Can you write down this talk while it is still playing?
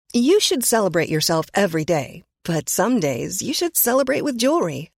You should celebrate yourself every day, but some days you should celebrate with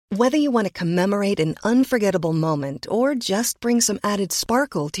jewelry. Whether you want to commemorate an unforgettable moment or just bring some added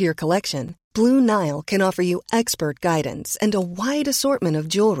sparkle to your collection, Blue Nile can offer you expert guidance and a wide assortment of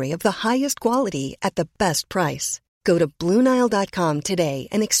jewelry of the highest quality at the best price. Go to BlueNile.com today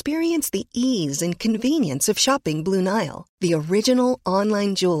and experience the ease and convenience of shopping Blue Nile, the original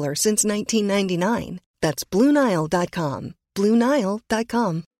online jeweler since 1999. That's BlueNile.com.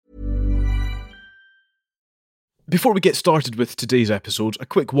 BlueNile.com. Before we get started with today's episode, a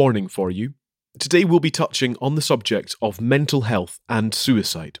quick warning for you. Today we'll be touching on the subject of mental health and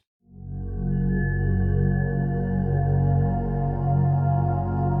suicide.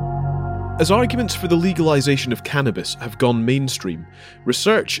 As arguments for the legalisation of cannabis have gone mainstream,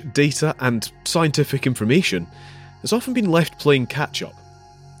 research, data and scientific information has often been left playing catch-up.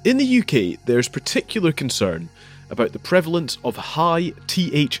 In the UK, there's particular concern about the prevalence of high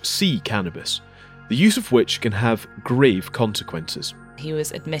THC cannabis, the use of which can have grave consequences. He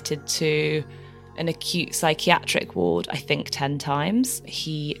was admitted to an acute psychiatric ward, I think 10 times.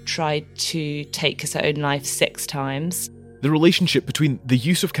 He tried to take his own life 6 times. The relationship between the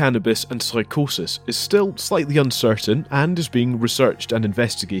use of cannabis and psychosis is still slightly uncertain and is being researched and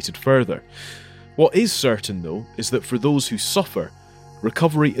investigated further. What is certain, though, is that for those who suffer,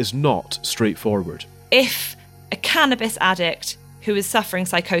 recovery is not straightforward. If a cannabis addict who is suffering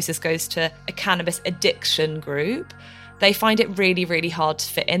psychosis goes to a cannabis addiction group, they find it really, really hard to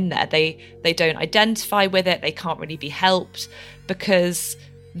fit in there. They don't identify with it, they can't really be helped because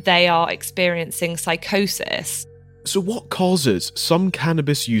they are experiencing psychosis. So what causes some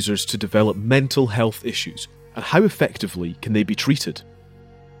cannabis users to develop mental health issues, and how effectively can they be treated?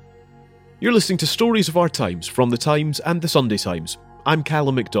 You're listening to Stories of Our Times from The Times and The Sunday Times. I'm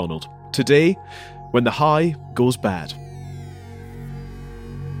Callum MacDonald. Today, when the high goes bad.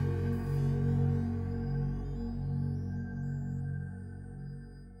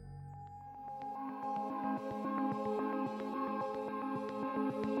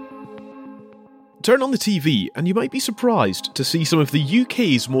 Turn on the TV and you might be surprised to see some of the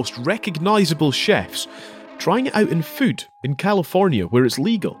UK's most recognisable chefs trying it out in food in California where it's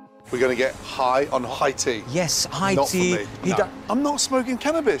legal. We're going to get high on high tea. Yes, high not tea. For me. No. I'm not smoking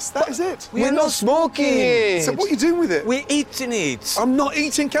cannabis. That is it. We're not smoking it. So what are you doing with it? We're eating it. I'm not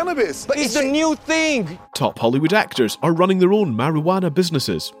eating cannabis. But it's the new thing. Top Hollywood actors are running their own marijuana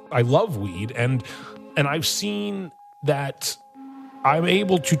businesses. I love weed, and I've seen that I'm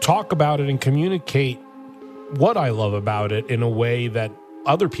able to talk about it and communicate what I love about it in a way that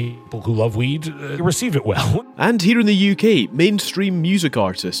other people who love weed receive it well. And here in the UK, mainstream music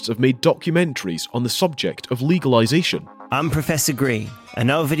artists have made documentaries on the subject of legalisation. I'm Professor Green,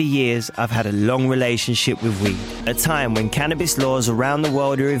 and over the years, I've had a long relationship with weed. A time when cannabis laws around the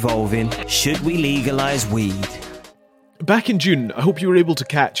world are evolving. Should we legalise weed? Back in June, I hope you were able to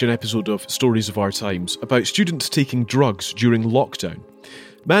catch an episode of Stories of Our Times about students taking drugs during lockdown.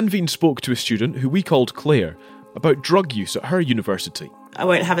 Manveen spoke to a student who we called Claire about drug use at her university. I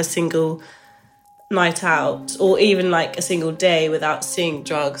won't have a single night out or even like a single day without seeing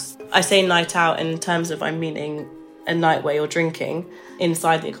drugs. I say night out in terms of I'm meaning a night where you're drinking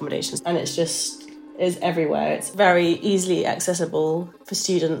inside the accommodations, and it's everywhere. It's very easily accessible for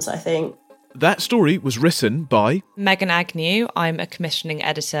students, I think. That story was written by Megan Agnew. I'm a commissioning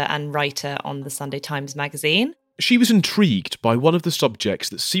editor and writer on the Sunday Times magazine. She was intrigued by one of the subjects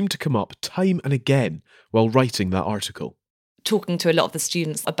that seemed to come up time and again while writing that article. Talking to a lot of the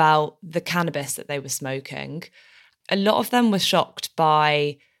students about the cannabis that they were smoking, a lot of them were shocked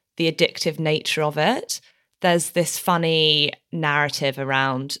by the addictive nature of it. There's this funny narrative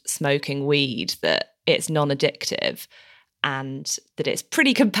around smoking weed that it's non-addictive and that it's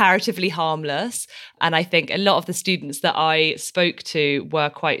pretty comparatively harmless. And I think a lot of the students that I spoke to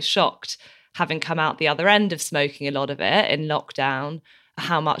were quite shocked, having come out the other end of smoking a lot of it in lockdown,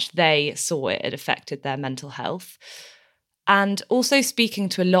 how much they saw it had affected their mental health. And also speaking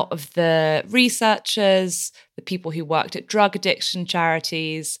to a lot of the researchers, the people who worked at drug addiction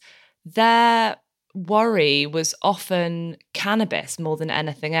charities, their worry was often cannabis more than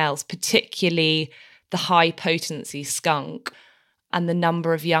anything else, particularly the high potency skunk and the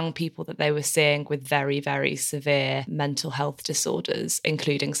number of young people that they were seeing with very, very severe mental health disorders,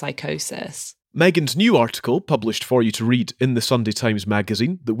 including psychosis. Megan's new article, published for you to read in the Sunday Times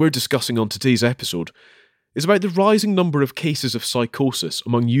magazine that we're discussing on today's episode, is about the rising number of cases of psychosis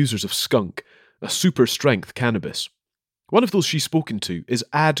among users of skunk, a super-strength cannabis. One of those she's spoken to is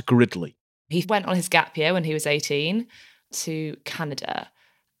Ad Gridley. He went on his gap year when he was 18 to Canada,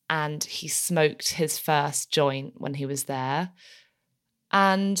 and he smoked his first joint when he was there.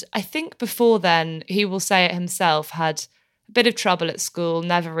 And I think before then, he will say it himself, had a bit of trouble at school,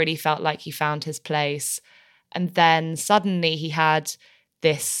 never really felt like he found his place. And then suddenly he had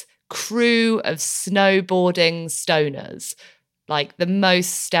this crew of snowboarding stoners, like the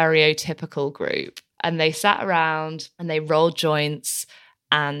most stereotypical group. And they sat around and they rolled joints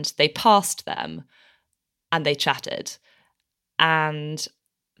and they passed them and they chatted. And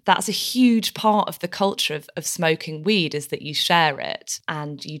that's a huge part of the culture of smoking weed, is that you share it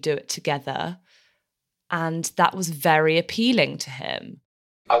and you do it together. And that was very appealing to him.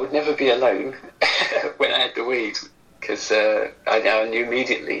 I would never be alone when I had the weed, because I knew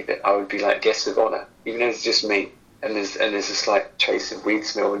immediately that I would be like guest of honour, even though it's just me and there's a slight trace of weed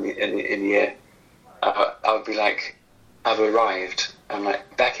smell in the air. I would be like, I've arrived. I'm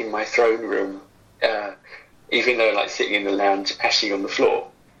like back in my throne room, even though like sitting in the lounge, ashy on the floor.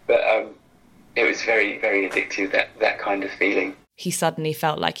 But it was very, very addictive, that kind of feeling. He suddenly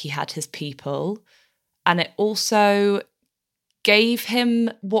felt like he had his people, and it also gave him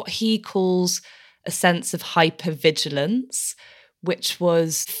what he calls a sense of hypervigilance, which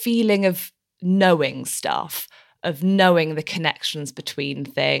was feeling of knowing stuff, of knowing the connections between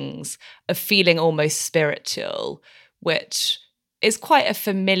things, of feeling almost spiritual, which is quite a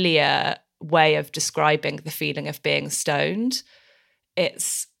familiar way of describing the feeling of being stoned.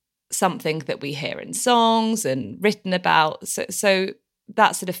 It's something that we hear in songs and written about. So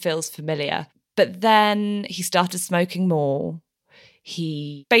that sort of feels familiar. But then he started smoking more.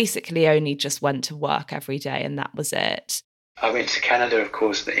 He basically only just went to work every day and that was it. I went to Canada, of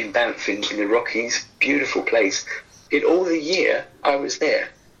course, in Banff, in the Rockies, beautiful place. In all the year I was there,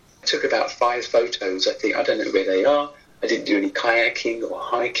 I took about 5 photos, I think. I don't know where they are. I didn't do any kayaking or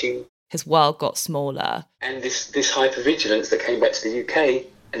hiking. His world got smaller. And this hypervigilance that came back to the UK,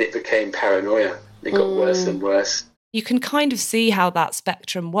 and it became paranoia. It got worse and worse. You can kind of see how that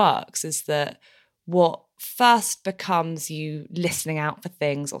spectrum works, is that what first becomes you listening out for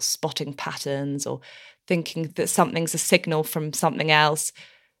things or spotting patterns or thinking that something's a signal from something else,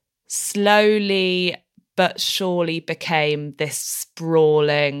 slowly but surely became this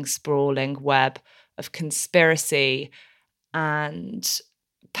sprawling web of conspiracy and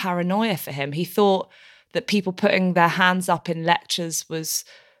paranoia for him. He thought that people putting their hands up in lectures was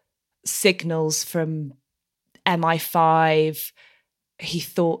signals from MI5. He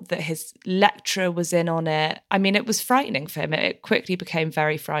thought that his lecturer was in on it. I mean, it was frightening for him. It quickly became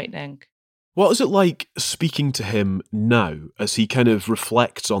very frightening. What is it like speaking to him now as he kind of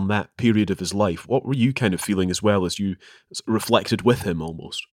reflects on that period of his life? What were you kind of feeling as well as you reflected with him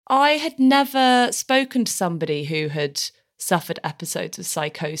almost? I had never spoken to somebody who had suffered episodes of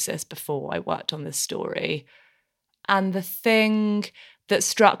psychosis before I worked on this story. And the thing that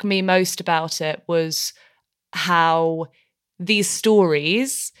struck me most about it was how these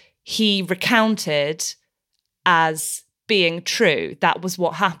stories he recounted as being true. That was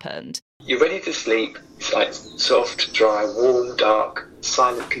what happened. You're ready to sleep. It's like soft, dry, warm, dark,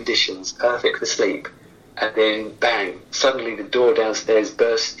 silent conditions, perfect for sleep. And then, bang, suddenly the door downstairs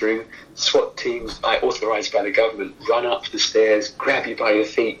bursts through. SWAT teams, authorised by the government, run up the stairs, grab you by your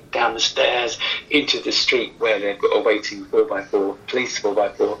feet, down the stairs, into the street where they've got a waiting 4x4, police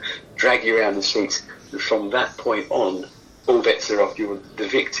 4x4, drag you around the streets. And from that point on, all bets are off. You're the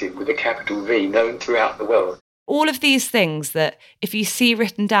victim with a capital V, known throughout the world. All of these things that if you see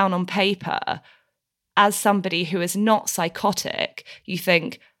written down on paper, as somebody who is not psychotic, you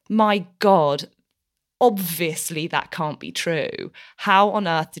think, my God, obviously that can't be true. How on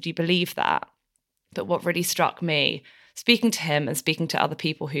earth did you believe that? But what really struck me, speaking to him and speaking to other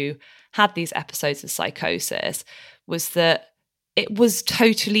people who had these episodes of psychosis, was that it was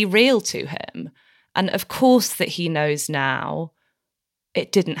totally real to him. And of course that he knows now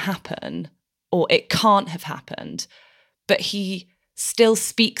it didn't happen, or it can't have happened, but he still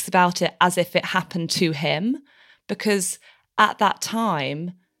speaks about it as if it happened to him, because at that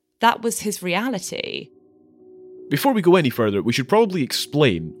time, that was his reality. Before we go any further, we should probably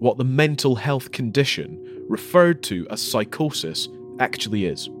explain what the mental health condition referred to as psychosis actually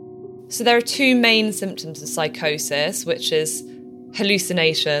is. So there are 2 main symptoms of psychosis, which is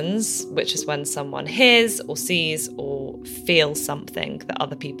hallucinations, which is when someone hears or sees or feels something that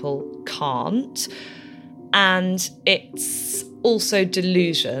other people can't. And it's also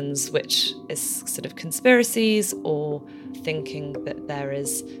delusions, which is sort of conspiracies or thinking that there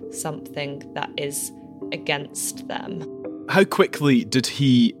is something that is against them. How quickly did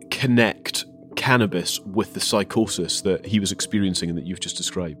he connect cannabis with the psychosis that he was experiencing and that you've just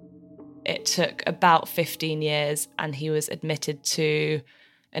described? It took about 15 years and he was admitted to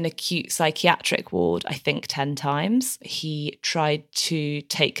an acute psychiatric ward, I think 10 times. He tried to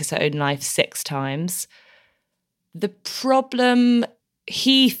take his own life 6 times. The problem,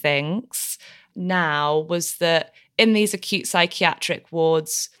 he thinks now, was that in these acute psychiatric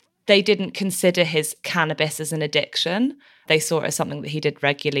wards, they didn't consider his cannabis as an addiction. They saw it as something that he did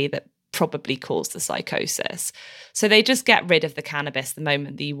regularly that probably caused the psychosis. So they just get rid of the cannabis the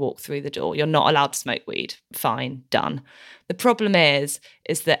moment that you walk through the door. You're not allowed to smoke weed. Fine, done. The problem is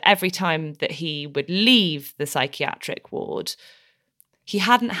that every time that he would leave the psychiatric ward, he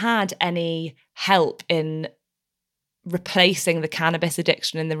hadn't had any help in replacing the cannabis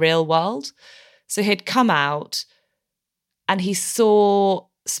addiction in the real world. So he'd come out and he saw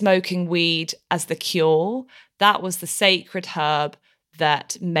smoking weed as the cure. That was the sacred herb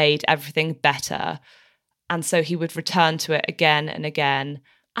that made everything better. And so he would return to it again and again.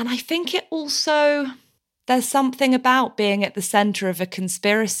 And I think it also, there's something about being at the center of a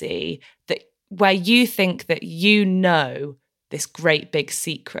conspiracy that where you think that you know this great big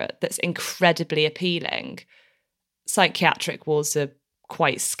secret that's incredibly appealing. Psychiatric wards are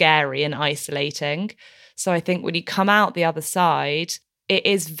quite scary and isolating. So I think when you come out the other side, it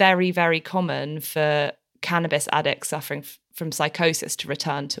is very, very common for cannabis addicts suffering from psychosis to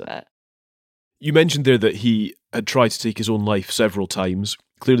return to it. You mentioned there that he had tried to take his own life several times.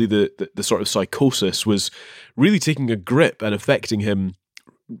 Clearly the sort of psychosis was really taking a grip and affecting him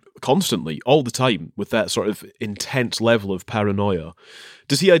constantly, all the time, with that sort of intense level of paranoia.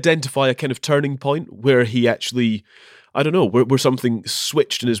 Does he identify a kind of turning point where he actually, I don't know, where something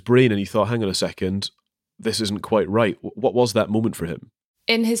switched in his brain and he thought, hang on a second, this isn't quite right? What was that moment for him?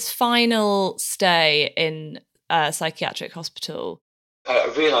 In his final stay in a psychiatric hospital,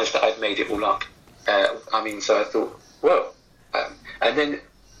 I realised that I'd made it all up. So I thought, whoa. And then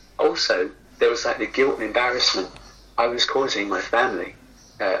also there was like the guilt and embarrassment I was causing my family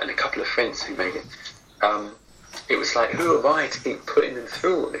and a couple of friends who made it. It was like, who am I to keep putting them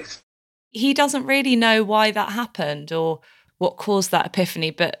through all this? He doesn't really know why that happened or what caused that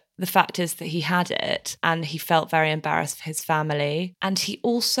epiphany, but the fact is that he had it and he felt very embarrassed for his family. And he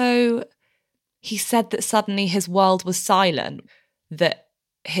said that suddenly his world was silent, that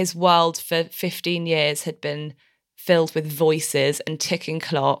his world for 15 years had been filled with voices and ticking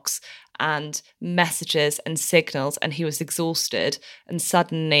clocks and messages and signals, and he was exhausted. And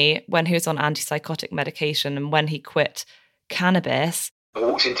suddenly, when he was on antipsychotic medication and when he quit cannabis, I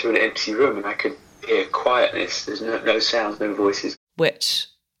walked into an empty room and I could hear quietness. There's no sounds, no voices. Which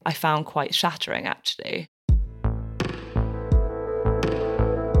I found quite shattering, actually.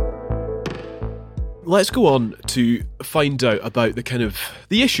 Let's go on to find out about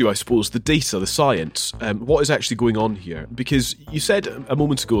the issue, I suppose, the data, the science, what is actually going on here. Because you said a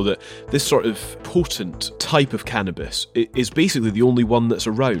moment ago that this sort of potent type of cannabis is basically the only one that's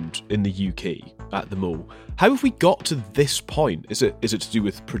around in the UK at the Mo. How have we got to this point? Is it to do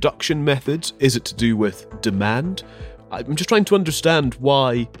with production methods? Is it to do with demand? I'm just trying to understand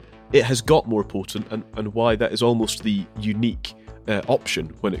why it has got more potent and why that is almost the unique option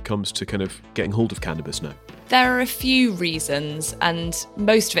when it comes to kind of getting hold of cannabis now. There are a few reasons, and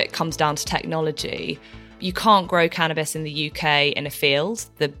most of it comes down to technology. You can't grow cannabis in the UK in a field.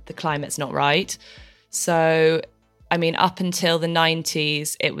 The climate's not right. So, up until the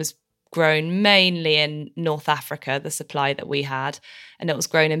 90s, it was grown mainly in North Africa, the supply that we had, and it was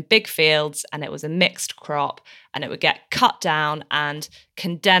grown in big fields, and it was a mixed crop, and it would get cut down and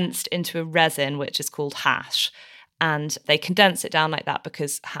condensed into a resin which is called hash. And they condense it down like that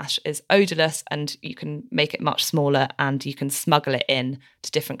because hash is odorless and you can make it much smaller and you can smuggle it in to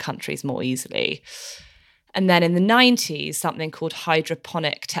different countries more easily. And then in the 90s, something called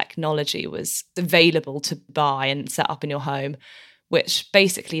hydroponic technology was available to buy and set up in your home, which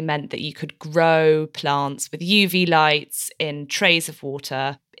basically meant that you could grow plants with UV lights in trays of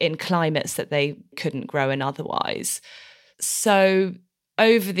water in climates that they couldn't grow in otherwise. So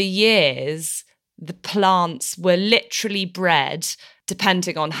over the years, the plants were literally bred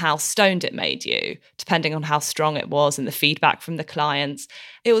depending on how stoned it made you, depending on how strong it was and the feedback from the clients.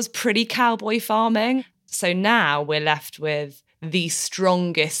 It was pretty cowboy farming. So now we're left with the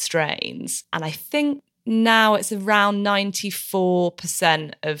strongest strains. And I think now it's around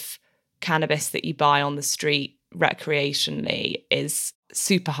 94% of cannabis that you buy on the street recreationally is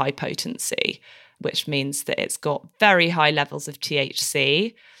super high potency, which means that it's got very high levels of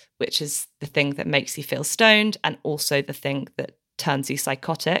THC, which is the thing that makes you feel stoned and also the thing that turns you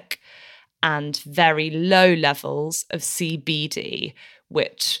psychotic, and very low levels of CBD,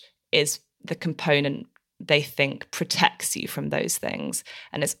 which is the component they think protects you from those things.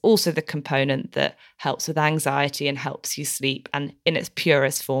 And it's also the component that helps with anxiety and helps you sleep. And in its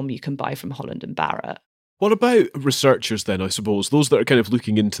purest form, you can buy from Holland & Barrett. What about researchers then, I suppose, those that are kind of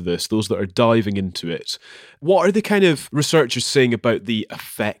looking into this, those that are diving into it? What are the kind of researchers saying about the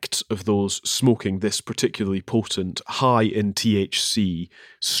effect of those smoking this particularly potent, high in THC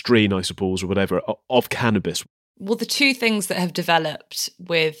strain, I suppose, or whatever, of cannabis? Well, the two things that have developed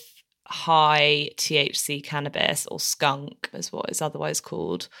with high THC cannabis, or skunk as what is otherwise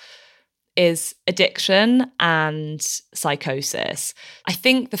called, is addiction and psychosis. I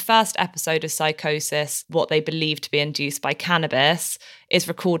think the first episode of psychosis, what they believe to be induced by cannabis, is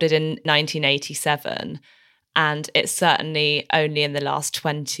recorded in 1987. And it's certainly only in the last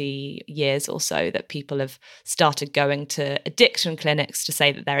 20 years or so that people have started going to addiction clinics to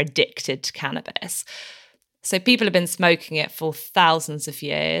say that they're addicted to cannabis. So people have been smoking it for thousands of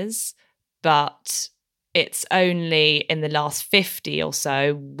years, but it's only in the last 50 or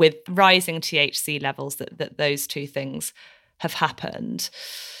so, with rising THC levels, that those two things have happened.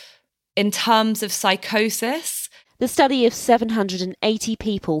 In terms of psychosis, the study of 780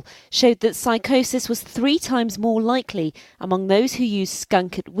 people showed that psychosis was 3 times more likely among those who use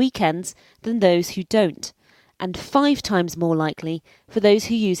skunk at weekends than those who don't, and 5 times more likely for those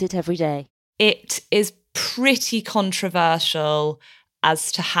who use it every day. It is pretty controversial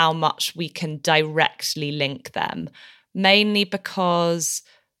as to how much we can directly link them, mainly because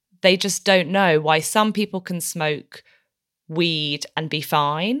they just don't know why some people can smoke weed and be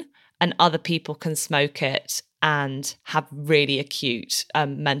fine, and other people can smoke it and have really acute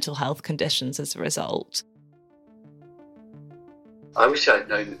mental health conditions as a result. I wish I'd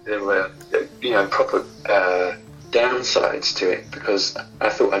known that there were, proper downsides to it, because I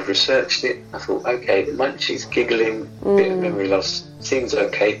thought I'd researched it. I thought, okay, the munchies, giggling, bit of memory loss, seems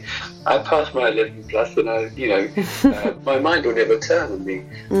okay. I passed my 11 plus, and my mind will never turn on me.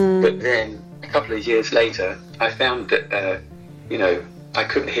 But then a couple of years later, I found that, I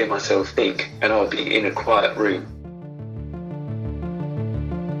couldn't hear myself think, and I'd be in a quiet room.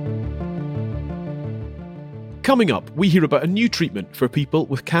 Coming up, we hear about a new treatment for people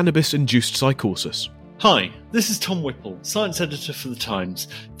with cannabis-induced psychosis. Hi, this is Tom Whipple, Science Editor for The Times.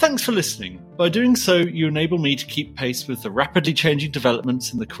 Thanks for listening. By doing so, you enable me to keep pace with the rapidly changing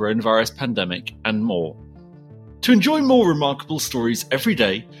developments in the coronavirus pandemic and more. To enjoy more remarkable stories every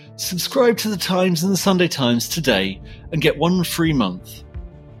day, subscribe to The Times and The Sunday Times today and get 1 free month.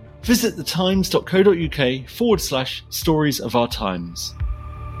 Visit thetimes.co.uk/stories of our times.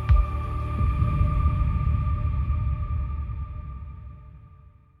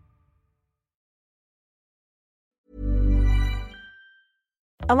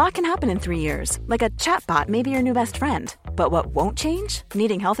 A lot can happen in 3 years, like a chatbot may be your new best friend. But what won't change?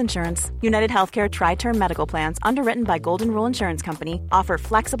 Needing health insurance. United Healthcare Tri-Term Medical Plans, underwritten by Golden Rule Insurance Company, offer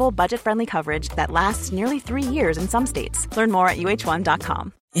flexible, budget-friendly coverage that lasts nearly 3 years in some states. Learn more at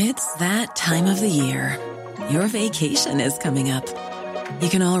uh1.com. It's that time of the year. Your vacation is coming up. You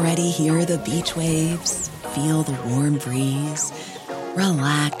can already hear the beach waves, feel the warm breeze,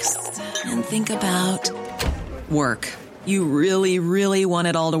 relax, and think about work. You really, really want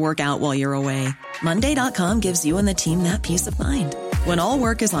it all to work out while you're away. Monday.com gives you and the team that peace of mind. When all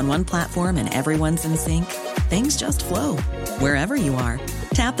work is on one platform and everyone's in sync, things just flow. Wherever you are,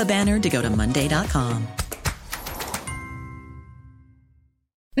 tap the banner to go to Monday.com.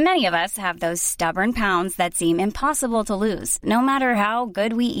 Many of us have those stubborn pounds that seem impossible to lose, no matter how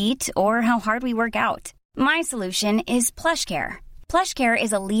good we eat or how hard we work out. My solution is PlushCare. PlushCare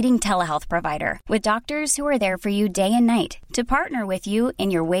is a leading telehealth provider with doctors who are there for you day and night to partner with you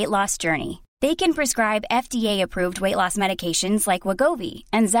in your weight loss journey. They can prescribe FDA-approved weight loss medications like Wegovy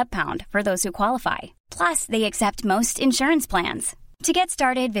and Zepbound for those who qualify. Plus, they accept most insurance plans. To get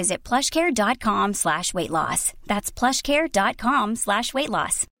started, visit plushcare.com/weightloss. That's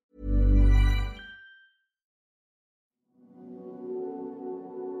plushcare.com/weightloss.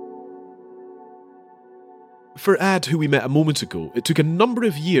 For Ad, who we met a moment ago, it took a number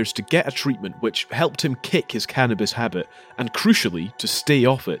of years to get a treatment which helped him kick his cannabis habit, and crucially, to stay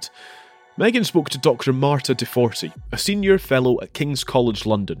off it. Megan spoke to Dr. Marta DeForti, a senior fellow at King's College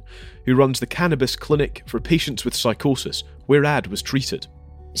London, who runs the Cannabis Clinic for patients with psychosis, where Ad was treated.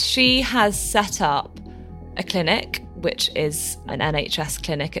 She has set up a clinic, which is an NHS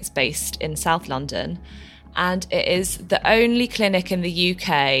clinic. It's based in South London, and it is the only clinic in the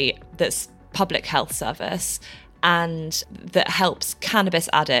UK that's public health service and that helps cannabis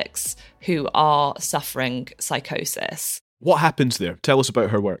addicts who are suffering psychosis. What happens there? Tell us about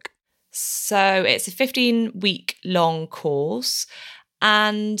her work. So it's a 15-week long course,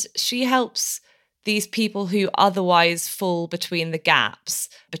 and she helps these people who otherwise fall between the gaps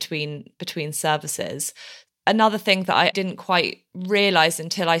between services. Another thing that I didn't quite realise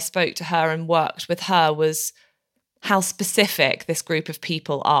until I spoke to her and worked with her was how specific this group of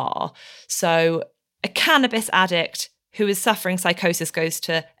people are. So a cannabis addict who is suffering psychosis goes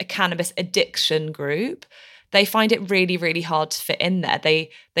to a cannabis addiction group. They find it really, really hard to fit in there. They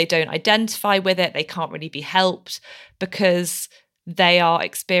don't identify with it. They can't really be helped because they are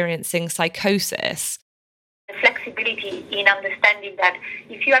experiencing psychosis. The flexibility in understanding that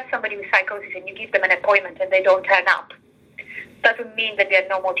if you have somebody with psychosis and you give them an appointment and they don't turn up, doesn't mean that they're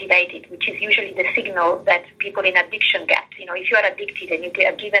not motivated, which is usually the signal that people in addiction get. If you are addicted and you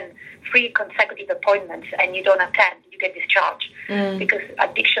get given 3 consecutive appointments and you don't attend, you get discharged. Because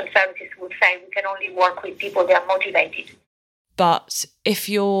addiction services would say we can only work with people that are motivated. But if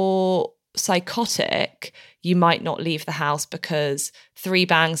you're psychotic, you might not leave the house because 3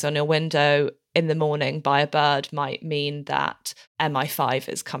 bangs on your window in the morning by a bird might mean that MI5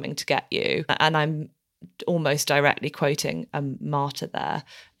 is coming to get you. And I'm almost directly quoting Marta there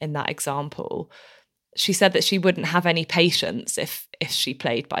in that example. She said that she wouldn't have any patience if she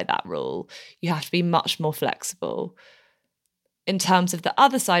played by that rule. You have to be much more flexible. In terms of the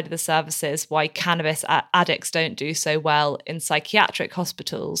other side of the services, why cannabis addicts don't do so well in psychiatric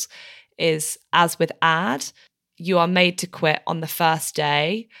hospitals is, as with AD, you are made to quit on the first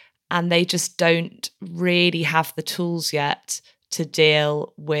day, and they just don't really have the tools yet to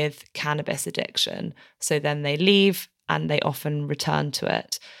deal with cannabis addiction. So then they leave and they often return to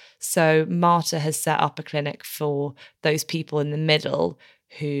it. So Marta has set up a clinic for those people in the middle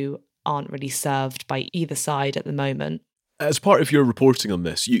who aren't really served by either side at the moment. As part of your reporting on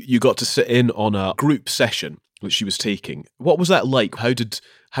this, you got to sit in on a group session which she was taking. What was that like? How did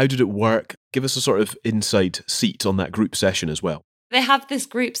it work? Give us a sort of inside seat on that group session as well. They have this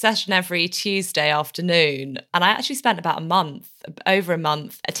group session every Tuesday afternoon, and I actually spent about over a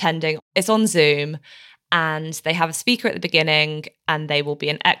month attending. It's on Zoom, and they have a speaker at the beginning, and they will be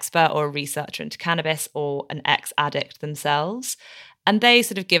an expert or a researcher into cannabis or an ex-addict themselves. And they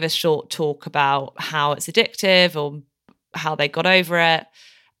sort of give a short talk about how it's addictive or how they got over it.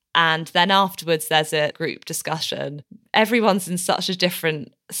 And then afterwards, there's a group discussion. Everyone's in such a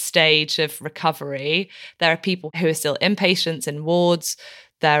different stage of recovery. There are people who are still inpatients in wards.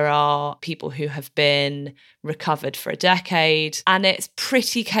 There are people who have been recovered for a decade. And it's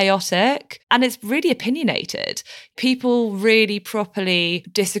pretty chaotic and it's really opinionated. People really properly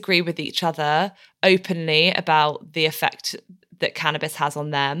disagree with each other openly about the effect that cannabis has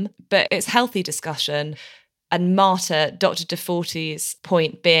on them. But it's healthy discussion. And Marta, Dr. DeForte's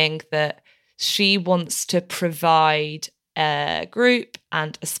point being that she wants to provide a group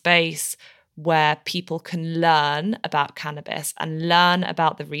and a space where people can learn about cannabis and learn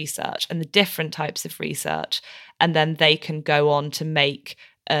about the research and the different types of research. And then they can go on to make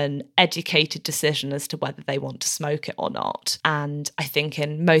an educated decision as to whether they want to smoke it or not. And I think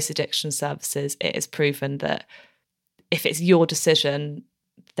in most addiction services, it is proven that if it's your decision,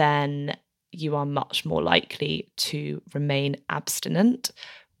 then you are much more likely to remain abstinent.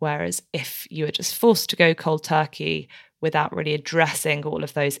 Whereas if you are just forced to go cold turkey without really addressing all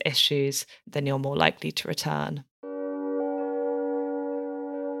of those issues, then you're more likely to return.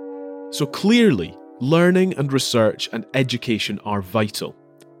 So clearly, learning and research and education are vital.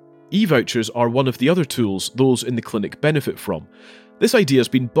 E-vouchers are one of the other tools those in the clinic benefit from. This idea has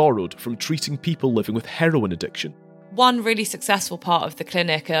been borrowed from treating people living with heroin addiction. One really successful part of the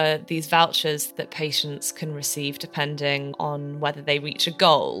clinic are these vouchers that patients can receive depending on whether they reach a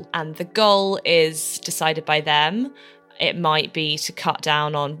goal. And the goal is decided by them. It might be to cut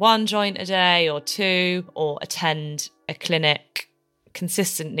down on 1 joint a day or 2, or attend a clinic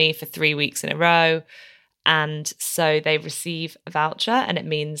consistently for 3 weeks in a row. And so they receive a voucher, and it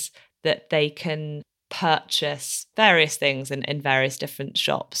means that they can purchase various things in various different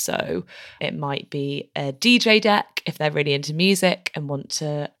shops. So it might be a DJ deck if they're really into music and want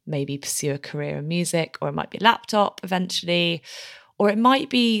to maybe pursue a career in music, or it might be a laptop eventually, or it might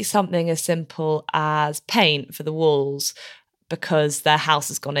be something as simple as paint for the walls because their house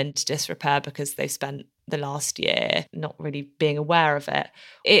has gone into disrepair because they've spent the last year not really being aware of it.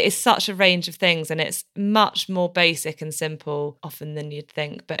 It is such a range of things, and it's much more basic and simple often than you'd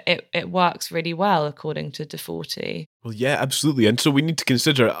think, but it works really well according to DeForte. Well, yeah, absolutely. And so we need to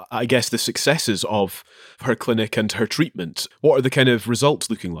consider, I guess, the successes of her clinic and her treatment. What are the kind of results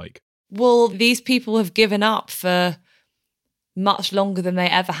looking like? Well, these people have given up for much longer than they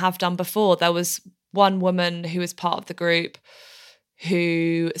ever have done before. There was one woman who was part of the group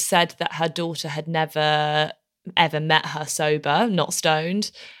who said that her daughter had never, ever met her sober, not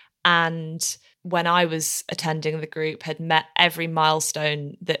stoned. And when I was attending the group, had met every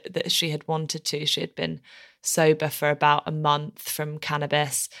milestone that she had wanted to. She had been sober for about a month from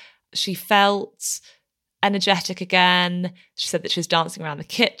cannabis. She felt energetic again. She said that she was dancing around the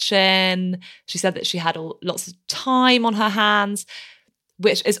kitchen. She said that she had lots of time on her hands,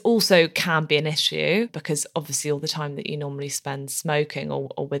 which is also can be an issue because obviously all the time that you normally spend smoking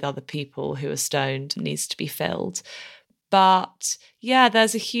or with other people who are stoned needs to be filled. But yeah,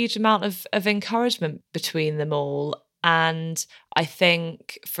 there's a huge amount of encouragement between them all. And I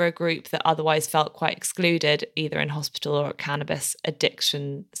think for a group that otherwise felt quite excluded, either in hospital or at cannabis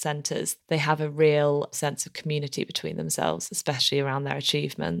addiction centres, they have a real sense of community between themselves, especially around their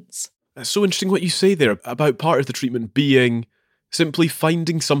achievements. It's so interesting what you say there about part of the treatment being simply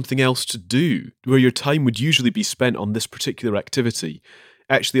finding something else to do, where your time would usually be spent on this particular activity.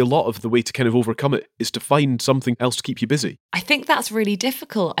 Actually, a lot of the way to kind of overcome it is to find something else to keep you busy. I think that's really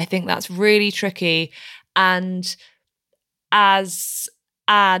difficult. I think that's really tricky. And as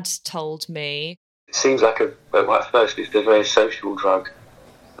Ad told me, it seems like at first it's a very social drug.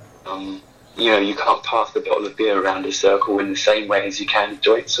 You can't pass the bottle of beer around a circle in the same way as you can a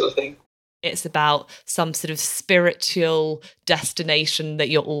joint, sort of thing. It's about some sort of spiritual destination that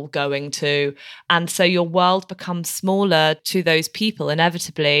you're all going to. And so your world becomes smaller to those people,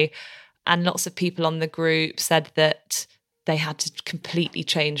 inevitably. And lots of people on the group said that they had to completely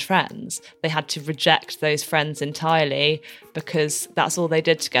change friends. They had to reject those friends entirely because that's all they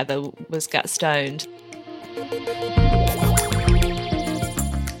did together was get stoned.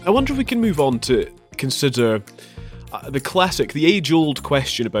 I wonder if we can move on to consider the age-old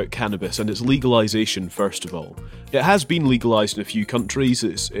question about cannabis and its legalisation, first of all. It has been legalised in a few countries.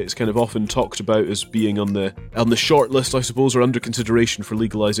 It's kind of often talked about as being on the short list, I suppose, or under consideration for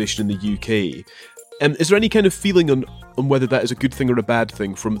legalisation in the UK. Is there any kind of feeling on whether that is a good thing or a bad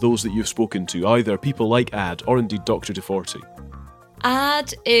thing from those that you've spoken to, either people like Ad or indeed Dr. DeForti?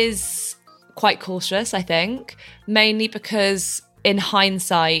 Ad is quite cautious, I think, mainly because in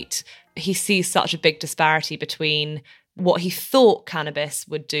hindsight, he sees such a big disparity between what he thought cannabis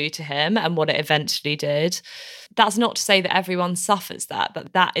would do to him and what it eventually did. That's not to say that everyone suffers that,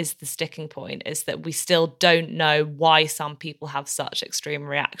 but that is the sticking point, is that we still don't know why some people have such extreme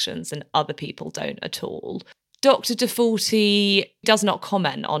reactions and other people don't at all. Dr. DeForti does not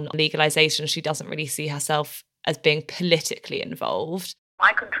comment on legalisation. She doesn't really see herself as being politically involved.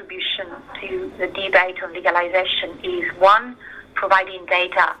 My contribution to the debate on legalisation is, one, providing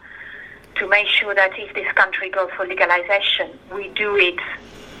data to make sure that if this country goes for legalization, we do it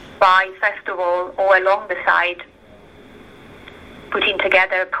by, first of all along the side, putting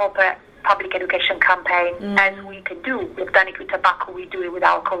together a proper public education campaign, as we can do. We've done it with tobacco, we do it with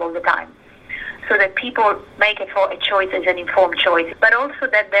alcohol all the time. So that people make a choice as an informed choice, but also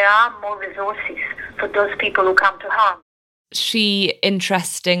that there are more resources for those people who come to harm. She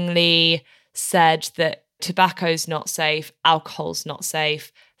interestingly said that tobacco's not safe, alcohol's not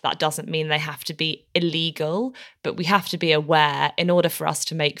safe. That doesn't mean they have to be illegal, but we have to be aware in order for us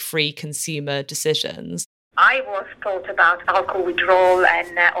to make free consumer decisions. I was taught about alcohol withdrawal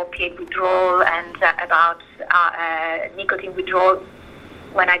and opiate withdrawal and about nicotine withdrawal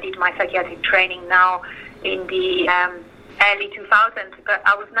when I did my psychiatric training now in the early 2000s, but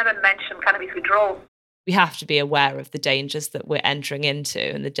I was never mentioned cannabis withdrawal. We have to be aware of the dangers that we're entering into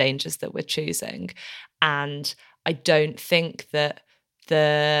and the dangers that we're choosing. And I don't think that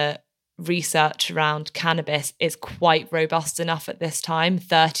the research around cannabis is quite robust enough at this time,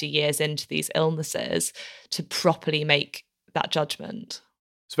 30 years into these illnesses, to properly make that judgment.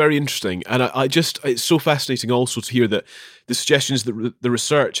 It's very interesting. And it's so fascinating also to hear that the suggestion is that the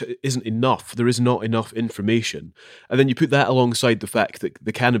research isn't enough. There is not enough information. And then you put that alongside the fact that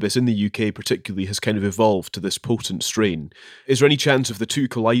the cannabis in the UK particularly has kind of evolved to this potent strain. Is there any chance of the two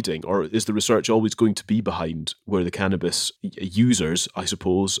colliding, or is the research always going to be behind where the cannabis users, I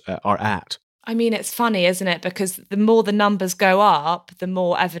suppose, are at? I mean, it's funny, isn't it? Because the more the numbers go up, the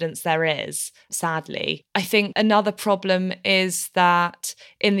more evidence there is, sadly. I think another problem is that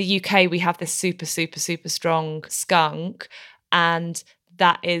in the UK, we have this super, super, super strong skunk, and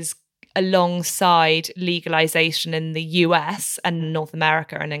that is alongside legalization in the US and North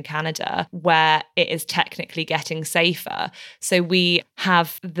America and in Canada, where it is technically getting safer. So we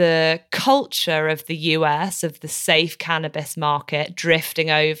have the culture of the US, of the safe cannabis market, drifting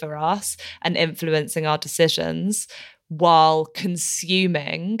over us and influencing our decisions while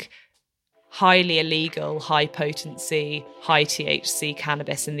consuming highly illegal, high potency, high THC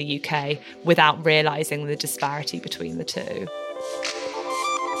cannabis in the UK without realizing the disparity between the two.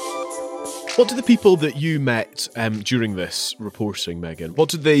 What did the people that you met during this reporting, Megan, what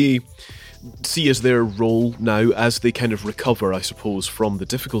did they see as their role now as they kind of recover, I suppose, from the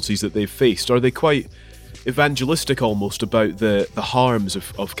difficulties that they've faced? Are they quite evangelistic almost about the harms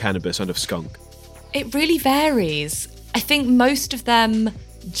of cannabis and of skunk? It really varies. I think most of them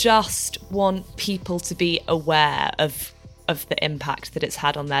just want people to be aware of the impact that it's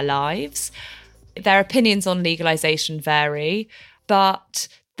had on their lives. Their opinions on legalisation vary, but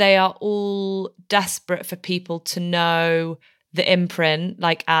they are all desperate for people to know the imprint,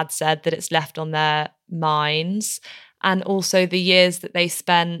 like Ad said, that it's left on their minds, and also the years that they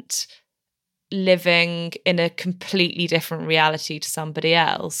spent living in a completely different reality to somebody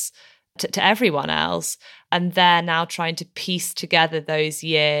else, to everyone else. And they're now trying to piece together those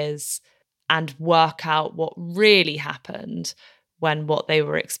years and work out what really happened when what they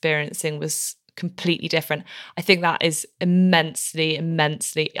were experiencing was completely different. I think that is immensely,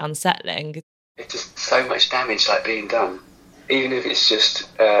 immensely unsettling. It's just so much damage being done. Even if it's just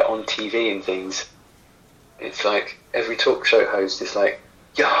on TV and things, it's like every talk show host is like,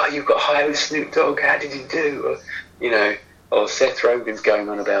 yeah, you got high with Snoop Dogg, how did you do? Or Seth Rogen's going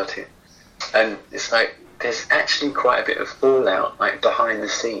on about it. And it's like, there's actually quite a bit of fallout, behind the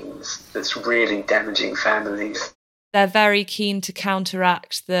scenes, that's really damaging families. They're very keen to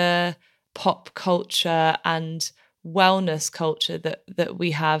counteract the pop culture and wellness culture that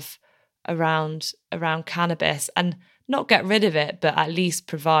we have around cannabis, and not get rid of it, but at least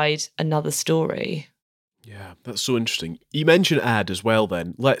provide another story. Yeah, that's so interesting. You mentioned Ad as well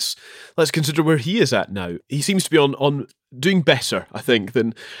then. Let's consider where he is at now. He seems to be on doing better, I think,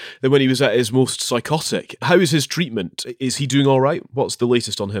 than when he was at his most psychotic. How is his treatment? Is he doing all right? What's the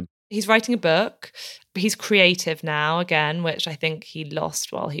latest on him? He's writing a book. He's creative now again, which I think he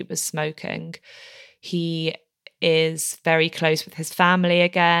lost while he was smoking. He is very close with his family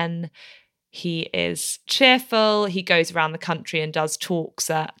again. He is cheerful. He goes around the country and does talks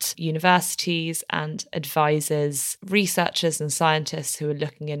at universities and advises researchers and scientists who are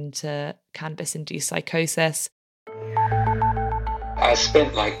looking into cannabis-induced psychosis. I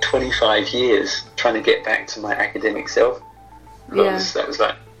spent 25 years trying to get back to my academic self. That was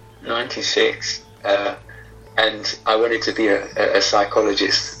 96. And I wanted to be a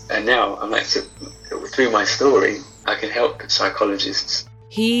psychologist. And now I'm through my story, I can help psychologists.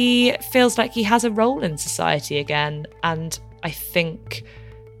 He feels like he has a role in society again, and I think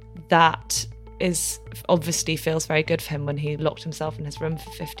that is obviously feels very good for him when he locked himself in his room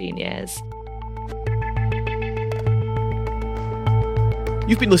for 15 years.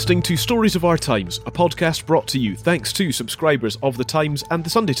 You've been listening to Stories of Our Times, a podcast brought to you thanks to subscribers of The Times and The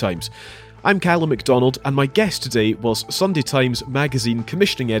Sunday Times. I'm Callum MacDonald, and my guest today was Sunday Times magazine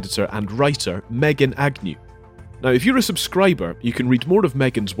commissioning editor and writer Megan Agnew. Now, if you're a subscriber, you can read more of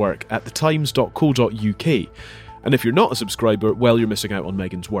Megan's work at thetimes.co.uk. And if you're not a subscriber, well, you're missing out on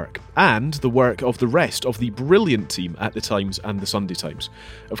Megan's work. And the work of the rest of the brilliant team at The Times and The Sunday Times.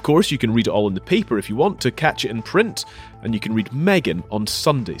 Of course, you can read it all in the paper if you want to catch it in print, and you can read Megan on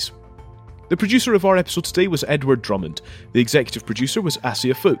Sundays. The producer of our episode today was Edward Drummond. The executive producer was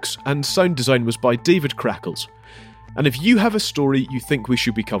Asia Fuchs, and sound design was by David Crackles. And if you have a story you think we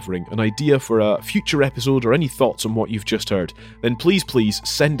should be covering, an idea for a future episode, or any thoughts on what you've just heard, then please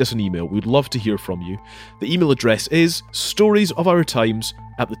send us an email. We'd love to hear from you. The email address is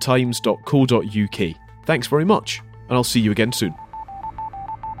storiesofourtimes@thetimes.co.uk. Thanks very much, and I'll see you again soon.